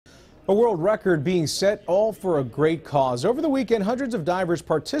A world record being set, all for a great cause. Over the weekend, hundreds of divers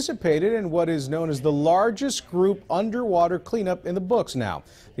participated in what is known as the largest group underwater cleanup in the books now.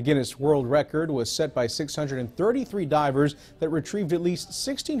 The Guinness World Record was set by 633 divers that retrieved at least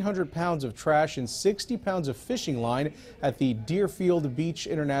 1,600 pounds of trash and 60 pounds of fishing line at the Deerfied Beach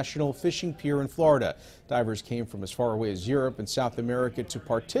International Fishing Pier in Florida. Divers came from as far away as Europe and South America to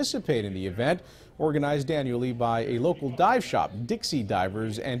participate in the event, organized annually by a local dive shop, Dixie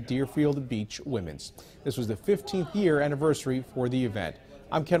Divers and Deerfield Beach Women's. This was the 15th year anniversary for the event.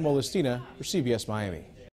 I'm Molestina for CBS Miami.